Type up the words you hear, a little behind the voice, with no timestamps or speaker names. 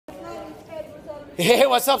Hey,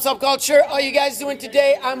 what's up, subculture? How you guys doing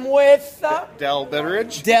today? I'm with Del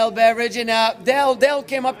Betteridge. Del Beveridge, and Del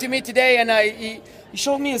came up to me today, and he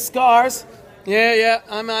showed me his scars. Yeah.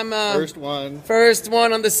 I'm First one. first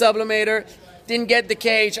one on the sublimator. Didn't get the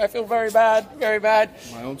cage. I feel very bad, very bad.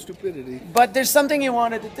 My own stupidity. But there's something you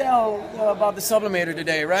wanted to tell about the sublimator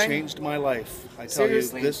today, right? Changed my life. I tell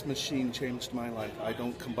Seriously? you, this machine changed my life. I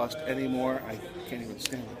don't combust anymore. I can't even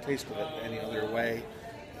stand the taste of it any other way.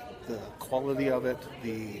 The quality of it,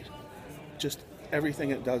 just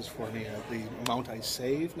everything it does for me, the amount I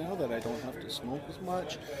save now that I don't have to smoke as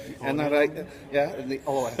much, and that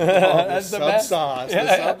That's the the sub best. sauce, Yeah,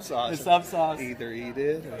 the sub sauce, the sub sauce. Either eat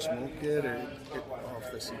it or smoke it, or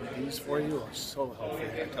the CBDs for you are so healthy.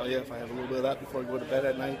 I tell you, if I have a little bit of that before I go to bed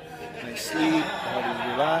at night, and I sleep,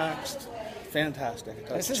 body's relaxed. Fantastic. It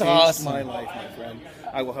This is changed awesome. my life, my friend.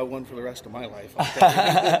 I will have one for the rest of my life. I'll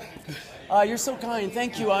tell you. You're so kind.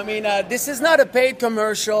 Thank you. I mean, this is not a paid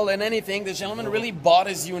commercial and anything. The gentleman really bought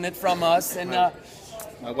his unit from us. And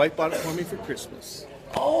My wife bought it for me for Christmas.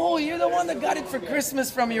 oh, you're the one that got it for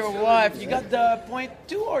Christmas from your wife. You got the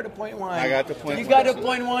 .2 or the .1? I got the .1. You got the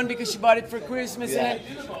 .1 because she bought it for Christmas. Yeah. And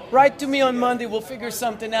write to me on Monday. We'll figure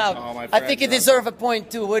something out. Oh, my I friend, think you yeah. deserve a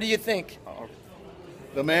 .2. What do you think?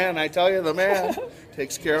 The man, I tell you, the man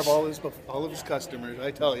takes care of all of his customers.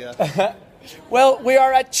 I tell you. Well, we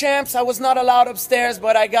are at Champs. I was not allowed upstairs,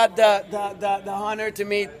 but I got the honor to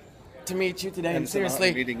meet you today. And It's an honor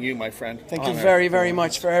seriously, meeting you, my friend. thank you Honor. very, very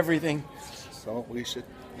much for everything. So we should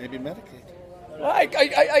maybe medicate.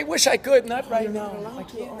 I wish I could, not right now. I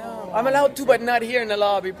can't now. I'm allowed to, but not here in the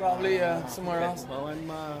lobby, probably somewhere else. Well,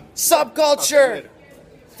 I'm Subculture.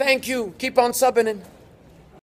 Thank you. Keep on subbing in.